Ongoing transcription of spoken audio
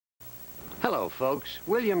Hello, folks.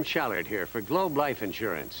 William Shallard here for Globe Life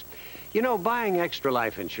Insurance. You know, buying extra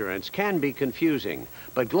life insurance can be confusing,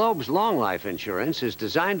 but Globe's long life insurance is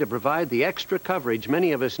designed to provide the extra coverage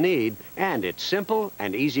many of us need, and it's simple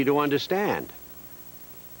and easy to understand.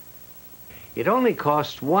 It only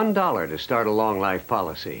costs $1 to start a long life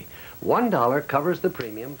policy. $1 covers the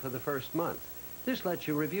premium for the first month. This lets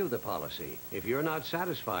you review the policy. If you're not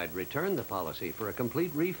satisfied, return the policy for a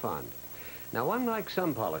complete refund. Now, unlike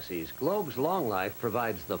some policies, Globe's Long Life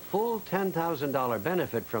provides the full $10,000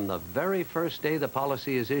 benefit from the very first day the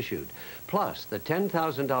policy is issued. Plus, the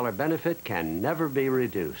 $10,000 benefit can never be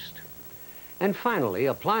reduced. And finally,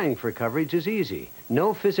 applying for coverage is easy.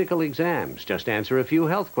 No physical exams, just answer a few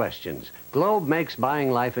health questions. Globe makes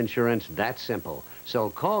buying life insurance that simple. So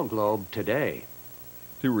call Globe today.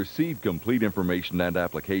 To receive complete information and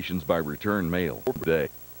applications by return mail today.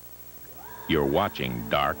 You're watching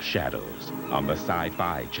Dark Shadows on the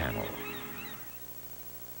Sci-Fi channel.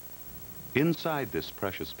 Inside this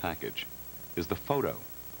precious package is the photo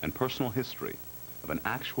and personal history of an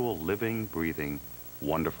actual living, breathing,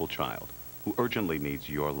 wonderful child who urgently needs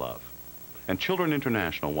your love. And Children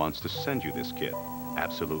International wants to send you this kit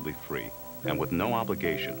absolutely free and with no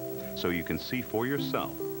obligation, so you can see for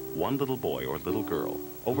yourself one little boy or little girl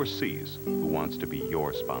overseas who wants to be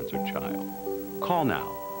your sponsored child. Call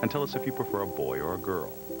now and tell us if you prefer a boy or a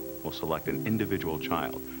girl. We'll select an individual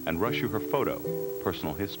child and rush you her photo,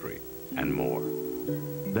 personal history, and more.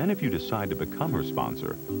 Then if you decide to become her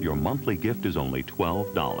sponsor, your monthly gift is only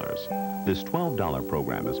 $12. This $12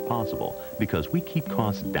 program is possible because we keep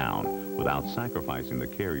costs down without sacrificing the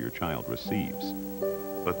care your child receives.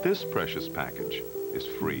 But this precious package is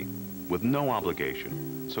free with no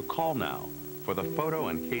obligation. So call now for the photo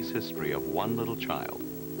and case history of one little child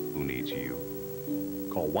who needs you.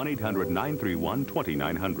 Call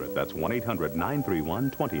 1-800-931-2900. That's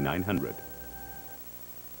 1-800-931-2900.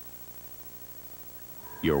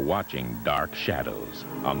 You're watching Dark Shadows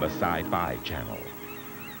on the Sci-Fi channel.